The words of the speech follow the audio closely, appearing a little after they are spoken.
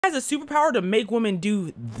Has a superpower to make women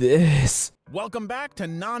do this. Welcome back to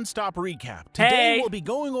Nonstop Recap. Today Hey. we'll be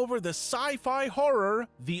going over the sci-fi horror,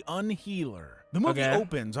 The Unhealer. The movie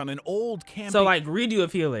opens on an old camping So like redo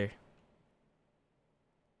of Healer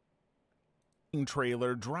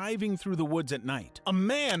trailer driving through the woods at night. A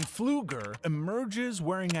man, Pfluger, emerges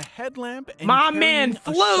wearing a headlamp and My carrying man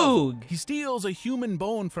a shovel. Pflug. He steals a human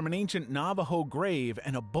bone from an ancient Navajo grave,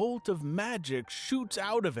 and a bolt of magic shoots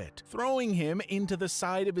out of it, throwing him into the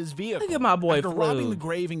side of his vehicle. Look at my boy After robbing the Pflug.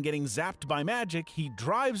 grave and getting zapped by magic, he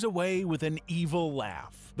drives away with an evil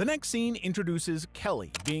laugh. The next scene introduces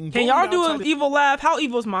Kelly being Can bullied y'all do outside an evil laugh? How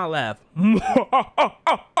evil is my laugh?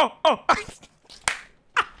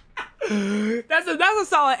 That's a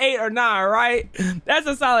solid 8 or 9, right? That's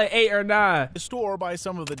a solid 8 or 9. the store by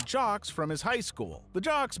some of the jocks from his high school. The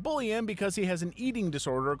jocks bully him because he has an eating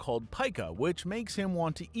disorder called pica, which makes him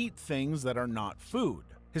want to eat things that are not food.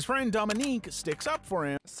 His friend Dominique sticks up for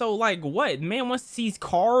him, So like what? Man once sees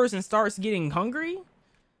cars and starts getting hungry?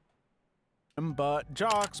 but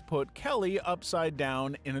jocks put Kelly upside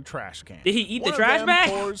down in a trash can. Did he eat the One of trash them bag?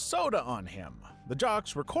 pours soda on him. The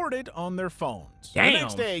jocks record it on their phones. Damn. The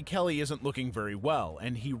next day, Kelly isn't looking very well,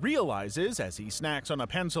 and he realizes as he snacks on a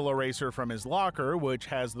pencil eraser from his locker, which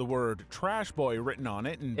has the word Trash Boy written on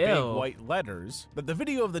it in big Ew. white letters, that the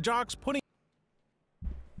video of the jocks putting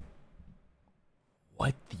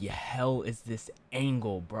What the hell is this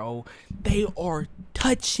angle, bro? They are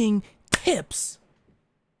touching tips.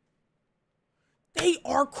 They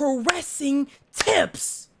are caressing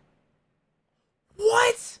tips.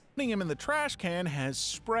 What? him in the trash can has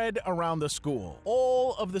spread around the school.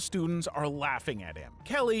 All of the students are laughing at him.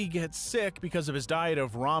 Kelly gets sick because of his diet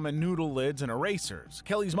of ramen noodle lids and erasers.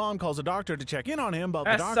 Kelly's mom calls a doctor to check in on him, but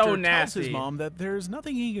That's the so doctor tells nasty. his mom that there's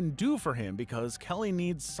nothing he can do for him because Kelly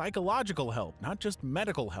needs psychological help, not just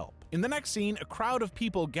medical help. In the next scene, a crowd of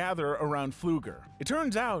people gather around Pfluger. It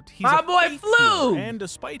turns out he's My a boy faith Pflug! healer, and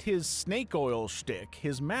despite his snake oil shtick,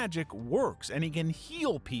 his magic works and he can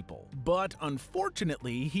heal people. But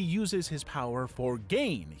unfortunately, he uses his power for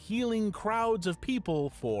gain, healing crowds of people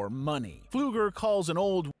for money. Pfluger calls an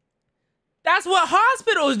old That's what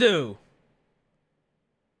hospitals do.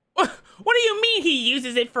 What do you mean he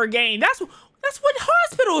uses it for gain? That's what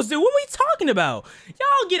hospitals do. What are we talking about?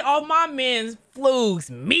 Y'all get off my man's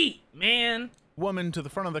Pflug's meat, man. woman to the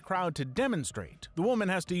front of the crowd to demonstrate. The woman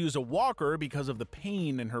has to use a walker because of the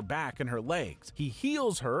pain in her back and her legs. He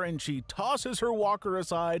heals her and she tosses her walker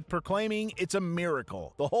aside, proclaiming it's a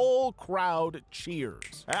miracle. The whole crowd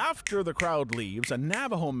cheers. After the crowd leaves, a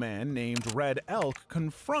Navajo man named Red Elk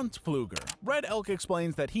confronts Pfluger. Red Elk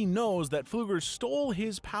explains that he knows that Pfluger stole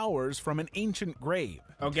his powers from an ancient grave.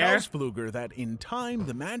 Okay. Tells Pfluger that in time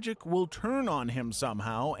the magic will turn on him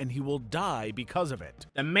somehow and he will die because of it.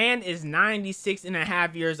 The man is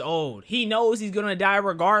 96.5 years old. He knows he's gonna die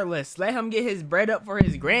regardless. Let him get his bread up for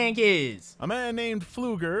his grandkids. A man named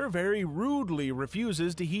Pfluger very rudely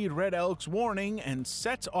refuses to heed Red Elk's warning and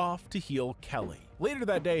sets off to heal Kelly. Later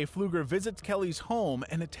that day, Pfluger visits Kelly's home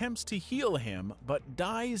and attempts to heal him, but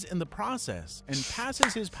dies in the process and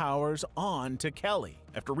passes his powers on to Kelly.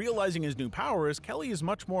 After realizing his new powers, Kelly is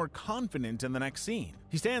much more confident in the next scene.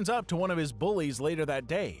 He stands up to one of his bullies later that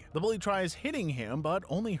day. The bully tries hitting him, but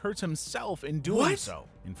only hurts himself in doing so.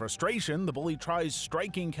 In frustration, the bully tries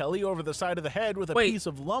striking Kelly over the side of the head with a piece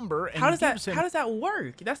of lumber and How does gives him how does that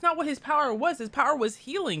work? That's not what his power was. His power was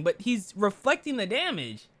healing, but he's reflecting the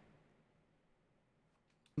damage.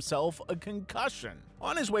 himself a concussion.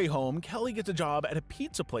 On his way home, Kelly gets a job at a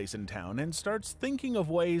pizza place in town and starts thinking of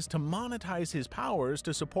ways to monetize his powers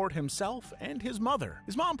to support himself and his mother.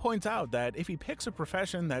 His mom points out that if he picks a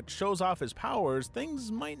profession that shows off his powers,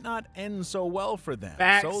 things might not end so well for them.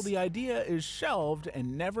 Facts. So the idea is shelved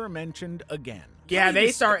and never mentioned again. Yeah, Kelly they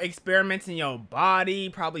dis- start experimenting your body,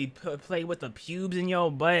 probably play with the pubes in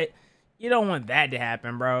your butt. You don't want that to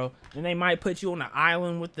happen, bro. And they might put you on an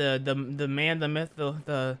island with the man, the myth,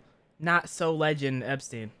 the not so legend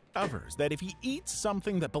Epstein. discovers that if he eats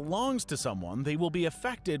something that belongs to someone, they will be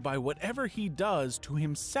affected by whatever he does to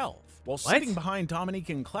himself. While sitting behind Dominique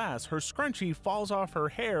in class, her scrunchie falls off her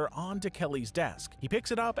hair onto Kelly's desk. He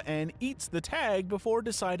picks it up and eats the tag before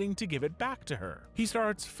deciding to give it back to her. He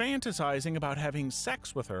starts fantasizing about having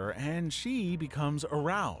sex with her, and she becomes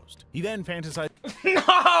aroused. He then fantasizes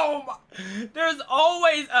No! There's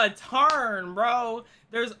always a turn, bro.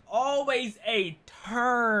 There's always a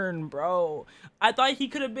turn, bro. I thought he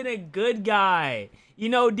could have been a good guy. You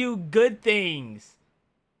know, do good things.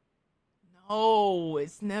 No,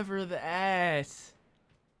 it's never that.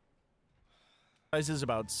 realizes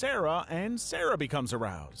about Sarah, and Sarah becomes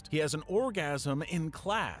aroused. He has an orgasm in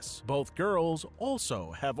class. Both girls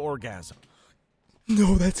also have orgasm.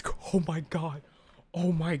 No, oh my god.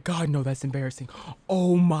 Oh my god, no, that's embarrassing.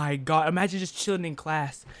 Oh my god. Imagine just chilling in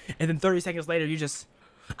class and then 30 seconds later you just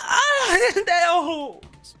no.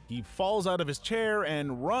 He falls out of his chair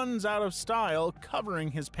and runs out of style,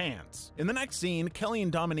 covering his pants. In the next scene, Kelly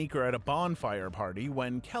and Dominique are at a bonfire party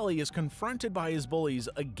when Kelly is confronted by his bullies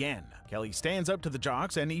again. Kelly stands up to the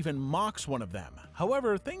jocks and even mocks one of them.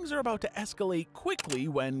 However, things are about to escalate quickly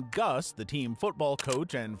when Gus, the team football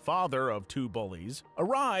coach and father of 2 bullies,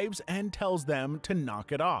 arrives and tells them to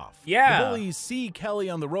knock it off. Yeah. The bullies see Kelly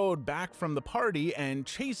on the road back from the party and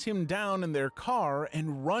chase him down in their car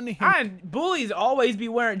and run him. Bullies always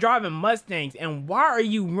be driving Mustangs, and why are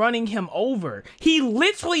you running him over? He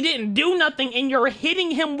literally didn't do nothing and you're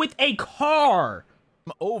hitting him with a car.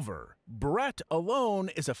 Over. Brett alone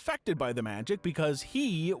is affected by the magic because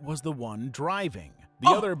he was the one driving. The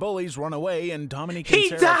other bullies run away and Dominique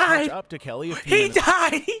and Sarah catch up to Kelly. He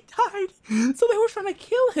died. So they were trying to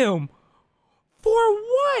kill him. For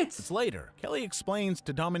what? It's later. Kelly explains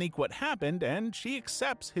to Dominique what happened, and she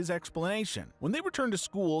accepts his explanation. When they return to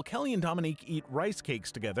school, Kelly and Dominique eat rice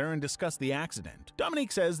cakes together and discuss the accident.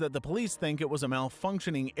 Dominique says that the police think it was a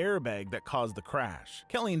malfunctioning airbag that caused the crash.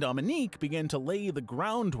 Kelly and Dominique begin to lay the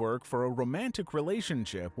groundwork for a romantic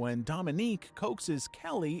relationship when Dominique coaxes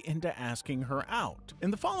Kelly into asking her out. In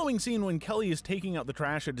the following scene, when Kelly is taking out the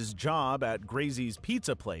trash at his job at Gracie's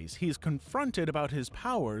pizza place, he is confronted about his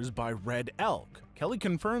powers by Red Elk. Kelly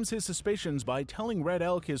confirms his suspicions by telling Red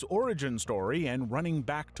Elk his origin story and running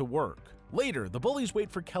back to work. Later, the bullies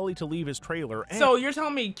wait for Kelly to leave his trailer and— So you're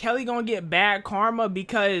telling me Kelly gonna get bad karma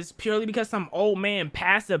purely because some old man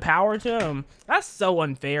passed the power to him? That's so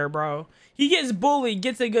unfair, bro. He gets bullied,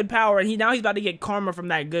 gets a good power, and now he's about to get karma from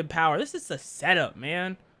that good power. This is a setup,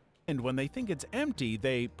 man. And when they think it's empty,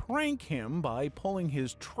 they prank him by pulling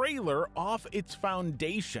his trailer off its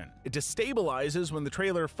foundation. It destabilizes when the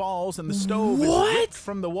trailer falls and the stove is ripped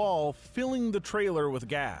from the wall, filling the trailer with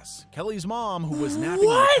gas. Kelly's mom, who was napping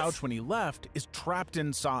on the couch when he left, is trapped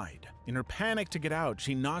inside. In her panic to get out,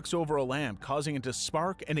 she knocks over a lamp, causing it to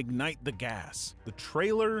spark and ignite the gas. The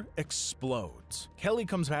trailer explodes. Kelly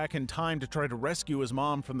comes back in time to try to rescue his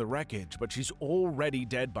mom from the wreckage, but she's already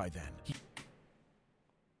dead by then.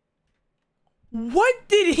 What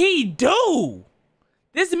did he do?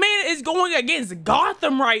 This man is going against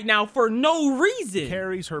Gotham right now for no reason. He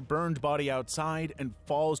carries her burned body outside and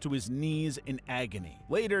falls to his knees in agony.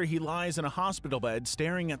 Later, he lies in a hospital bed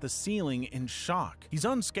staring at the ceiling in shock. He's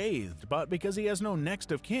unscathed, but because he has no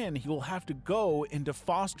next of kin, he will have to go into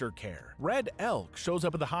foster care. Red Elk shows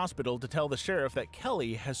up at the hospital to tell the sheriff that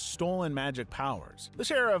Kelly has stolen magic powers. The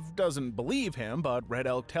sheriff doesn't believe him, but Red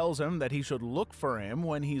Elk tells him that he should look for him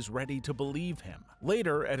when he's ready to believe him.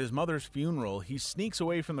 Later, at his mother's funeral, he sneaks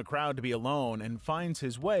away from the crowd to be alone and finds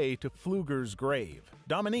his way to Pfluger's grave.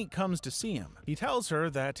 Dominique comes to see him. He tells her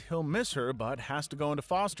that he'll miss her but has to go into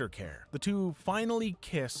foster care. The two finally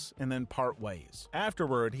kiss and then part ways.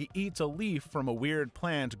 Afterward, he eats a leaf from a weird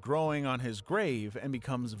plant growing on his grave and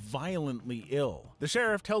becomes violently ill. The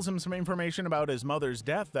sheriff tells him some information about his mother's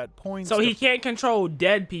death that points So he can't control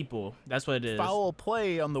dead people. That's what it is. Foul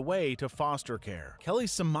play on the way to foster care. Kelly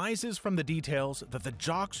surmises from the details that the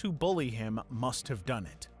jocks who bully him must have done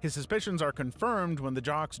it. His suspicions are confirmed when the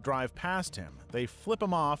jocks drive past him. They flip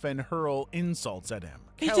him off and hurl insults at him.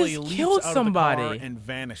 Kelly just leaps killed out somebody. of the car and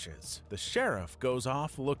vanishes. The sheriff goes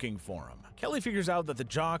off looking for him. Kelly figures out that the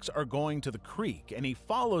jocks are going to the creek, and he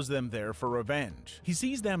follows them there for revenge. He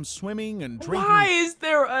sees them swimming and drinking. Why is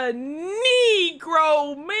there a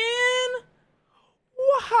Negro, man?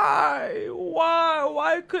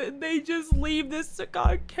 Why couldn't they just leave this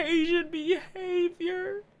Caucasian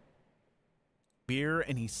behavior? Beer,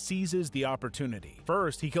 and he seizes the opportunity.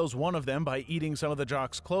 First, he kills one of them by eating some of the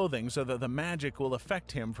jock's clothing so that the magic will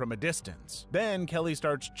affect him from a distance. Then Kelly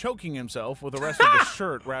starts choking himself with the rest of the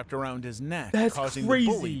shirt wrapped around his neck, causing the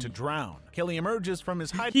bully to drown. Kelly emerges from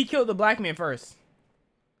his hiding. He killed the black man first.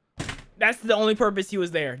 That's the only purpose he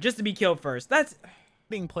was there, just to be killed first. That's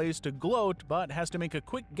place to gloat, but has to make a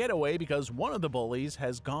quick getaway because one of the bullies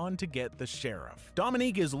has gone to get the sheriff.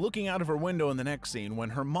 Dominique is looking out of her window in the next scene when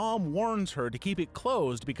her mom warns her to keep it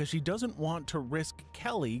closed because she doesn't want to risk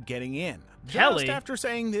Kelly getting in. Just after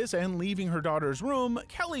saying this and leaving her daughter's room,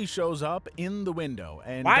 Kelly shows up in the window.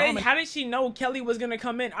 And how did she know Kelly was gonna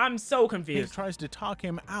come in? I'm so confused. He tries to talk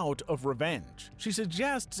him out of revenge. She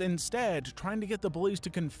suggests instead trying to get the bullies to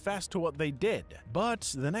confess to what they did.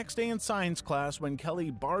 But the next day in science class, when Kelly Kelly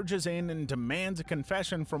barges in and demands a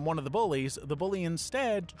confession from one of the bullies, the bully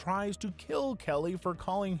instead tries to kill Kelly for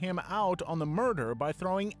calling him out on the murder by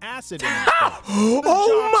throwing acid in his face.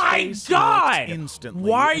 Oh my God! Instantly.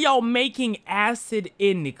 Why are y'all making acid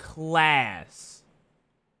in class?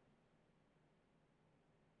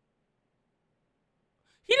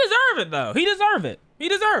 He deserve it though. He deserve it. He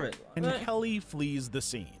deserve it. And Kelly flees the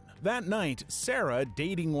scene. That night, Sarah,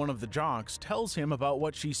 dating one of the jocks, tells him about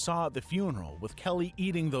what she saw at the funeral, with Kelly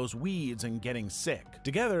eating those weeds and getting sick.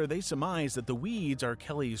 Together, they surmise that the weeds are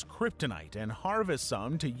Kelly's kryptonite and harvest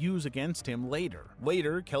some to use against him later.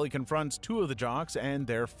 Later, Kelly confronts two of the jocks and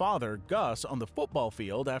their father, Gus, on the football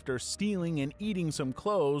field after stealing and eating some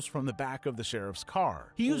clothes from the back of the sheriff's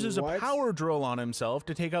car. He uses a power drill on himself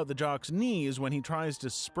to take out the jock's knees when he tries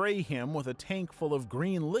to spray him with a tank full of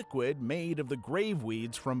green liquid made of the grave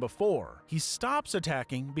weeds from before. He stops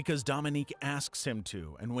attacking because Dominique asks him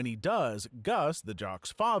to, and when he does, Gus, the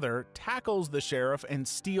jock's father, tackles the sheriff and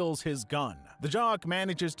steals his gun. The jock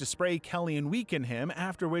manages to spray Kelly and weaken him,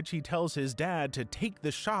 after which he tells his dad to take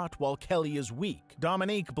the shot while Kelly is weak.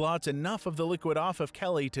 Dominique blots enough of the liquid off of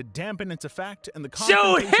Kelly to dampen its effect, and the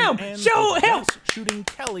confrontation ends with Gus shooting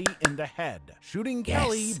Kelly in the head. Shooting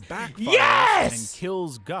Kelly backfires and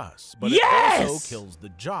kills Gus, but it also kills the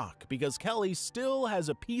jock because Kelly still has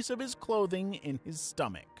a piece of his clothing in his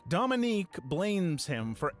stomach. Dominique blames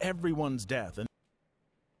him for everyone's death and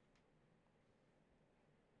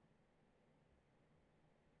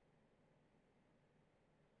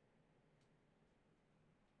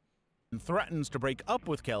threatens to break up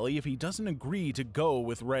with Kelly if he doesn't agree to go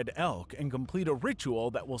with Red Elk and complete a ritual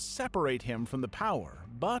that will separate him from the power.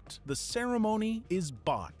 But the ceremony is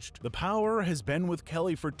botched. The power has been with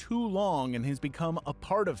Kelly for too long and has become a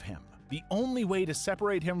part of him. The only way to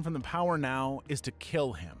separate him from the power now is to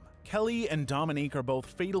kill him. Kelly and Dominique are both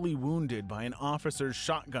fatally wounded by an officer's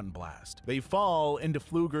shotgun blast. They fall into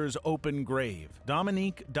Pfluger's open grave.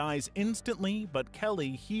 Dominique dies instantly, but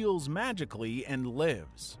Kelly heals magically and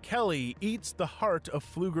lives. Kelly eats the heart of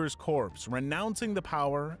Pfluger's corpse, renouncing the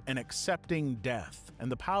power and accepting death,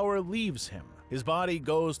 and the power leaves him. His body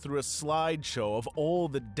goes through a slideshow of all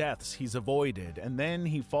the deaths he's avoided, and then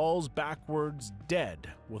he falls backwards dead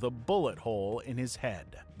with a bullet hole in his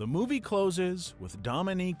head. The movie closes with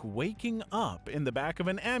Dominique waking up in the back of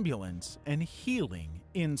an ambulance and healing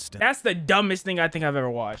instantly. That's the dumbest thing I think I've ever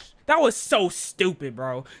watched. That was so stupid,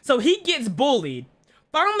 bro. So he gets bullied,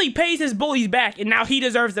 finally pays his bullies back, and now he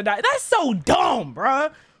deserves to die. That's so dumb,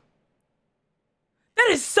 bro.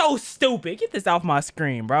 That is so stupid. Get this off my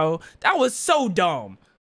screen, bro. That was so dumb.